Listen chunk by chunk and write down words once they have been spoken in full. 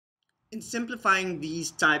In simplifying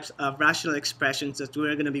these types of rational expressions that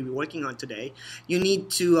we're going to be working on today, you need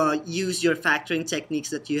to use your factoring techniques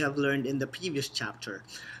that you have learned in the previous chapter.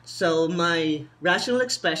 So my rational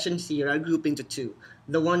expressions here are grouped into two,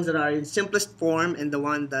 the ones that are in simplest form and the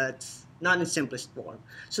one that's not in simplest form.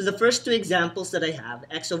 So the first two examples that I have,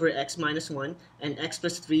 x over x minus 1 and x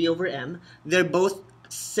plus 3 over m, they're both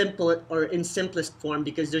simple or in simplest form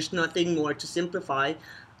because there's nothing more to simplify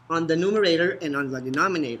on the numerator and on the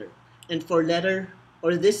denominator. And for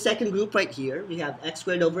this second group right here, we have x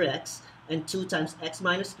squared over x and 2 times x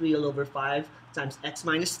minus 3 all over 5 times x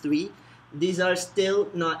minus 3. These are still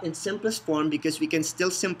not in simplest form because we can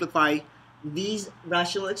still simplify these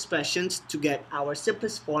rational expressions to get our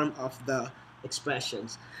simplest form of the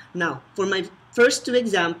expressions. Now, for my first two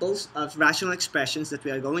examples of rational expressions that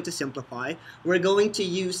we are going to simplify, we're going to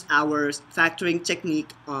use our factoring technique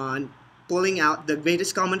on pulling out the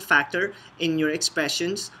greatest common factor in your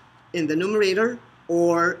expressions in the numerator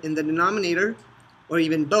or in the denominator, or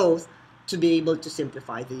even both, to be able to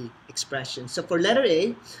simplify the expression. So for letter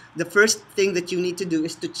A, the first thing that you need to do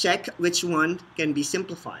is to check which one can be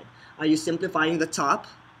simplified. Are you simplifying the top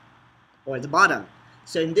or the bottom?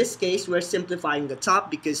 So in this case, we're simplifying the top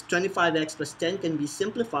because 25x plus 10 can be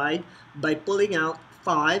simplified by pulling out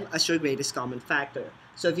 5 as your greatest common factor.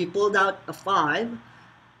 So if you pulled out a 5,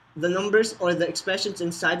 the numbers or the expressions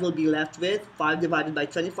inside will be left with 5 divided by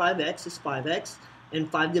 25x is 5x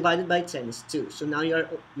and 5 divided by 10 is 2. So now you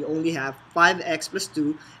only have 5x plus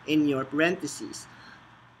 2 in your parentheses.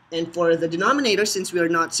 And for the denominator, since we are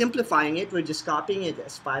not simplifying it, we're just copying it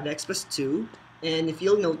as 5x plus 2. And if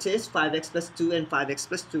you'll notice, 5x plus 2 and 5x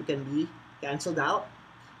plus 2 can be cancelled out.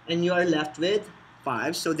 And you are left with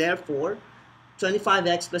 5. So therefore,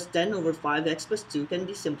 25x plus 10 over 5x plus 2 can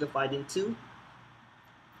be simplified into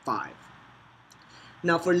 5.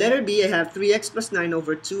 Now for letter B, I have 3x plus 9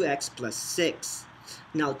 over 2x plus 6.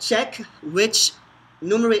 Now check which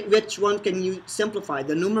one can you simplify,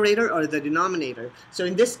 the numerator or the denominator. So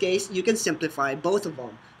in this case, you can simplify both of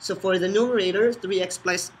them. So for the numerator,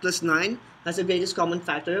 3x plus 9 has the greatest common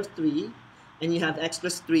factor of 3, and you have x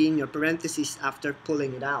plus 3 in your parentheses after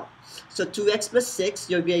pulling it out. So 2x plus 6,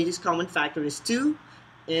 your greatest common factor is 2,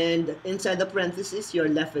 and inside the parentheses, you're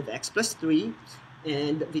left with x plus 3.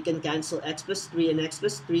 And we can cancel x plus 3 and x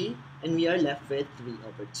plus 3, and we are left with 3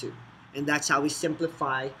 over 2. And that's how we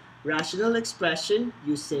simplify rational expression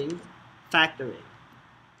using factoring.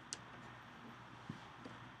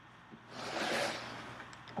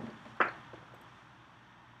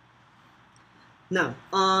 Now,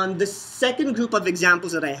 on the second group of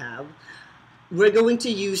examples that I have, we're going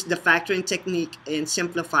to use the factoring technique in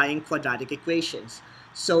simplifying quadratic equations.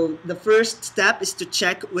 So the first step is to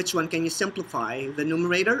check which one can you simplify, the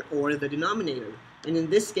numerator or the denominator. And in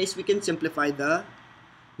this case, we can simplify the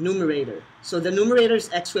numerator. So the numerator is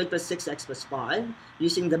x squared plus 6x plus 5.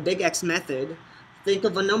 Using the big X method, think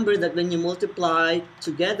of a number that when you multiply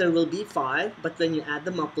together will be 5, but when you add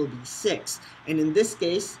them up will be 6. And in this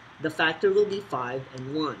case, the factor will be 5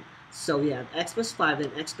 and 1. So we have x plus 5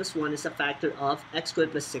 and x plus 1 is a factor of x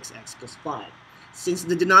squared plus 6x plus 5. Since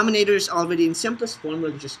the denominator is already in simplest form,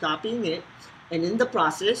 we're just copying it. And in the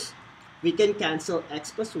process, we can cancel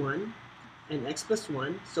x plus 1 and x plus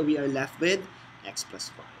 1. So we are left with x plus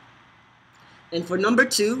 5. And for number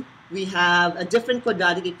 2, we have a different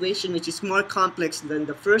quadratic equation which is more complex than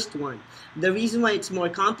the first one. The reason why it's more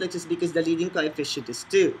complex is because the leading coefficient is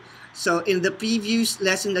 2. So in the previous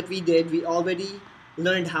lesson that we did, we already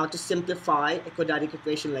learned how to simplify a quadratic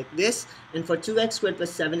equation like this. And for 2x squared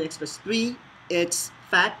plus 7x plus 3, its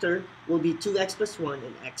factor will be 2x plus 1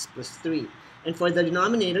 and x plus 3. And for the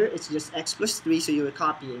denominator, it's just x plus 3, so you're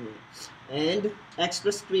copying it. And x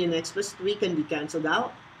plus 3 and x plus 3 can be cancelled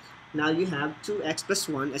out. Now you have 2x plus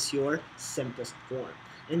 1 as your simplest form.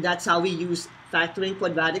 And that's how we use factoring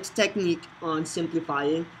quadratics technique on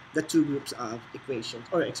simplifying the two groups of equations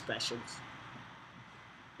or expressions.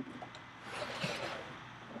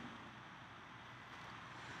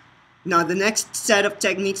 Now the next set of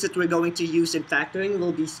techniques that we're going to use in factoring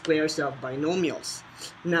will be squares of binomials.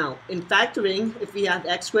 Now in factoring, if we have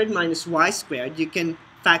x squared minus y squared, you can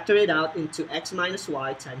factor it out into x minus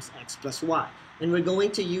y times x plus y. And we're going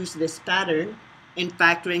to use this pattern in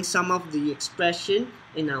factoring some of the expression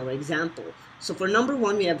in our example. So for number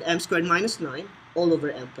 1, we have m squared minus 9 all over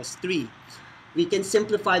m plus 3. We can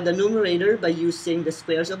simplify the numerator by using the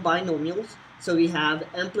squares of binomials. So we have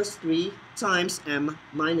m plus 3 times m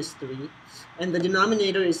minus 3. And the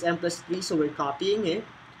denominator is m plus 3, so we're copying it.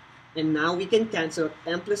 And now we can cancel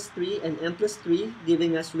m plus 3 and m plus 3,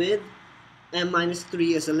 giving us with m minus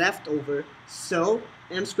 3 as a leftover. So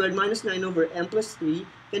m squared minus 9 over m plus 3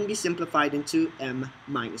 can be simplified into m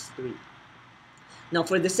minus 3. Now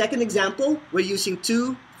for the second example, we're using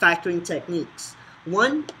two factoring techniques.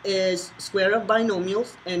 One is square of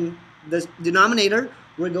binomials, and the denominator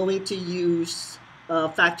we're going to use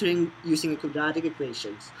factoring using quadratic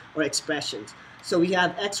equations or expressions. So we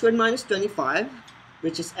have x squared minus 25,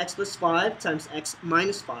 which is x plus 5 times x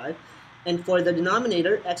minus 5. And for the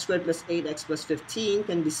denominator, x squared plus 8x plus 15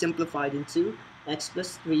 can be simplified into x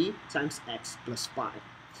plus 3 times x plus 5.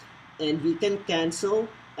 And we can cancel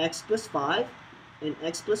x plus 5 and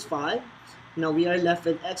x plus 5. Now we are left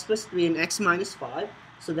with x plus 3 and x minus 5.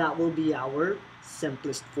 So that will be our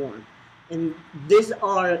simplest form. And these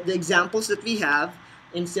are the examples that we have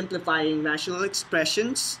in simplifying rational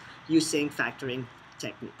expressions using factoring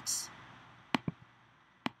techniques.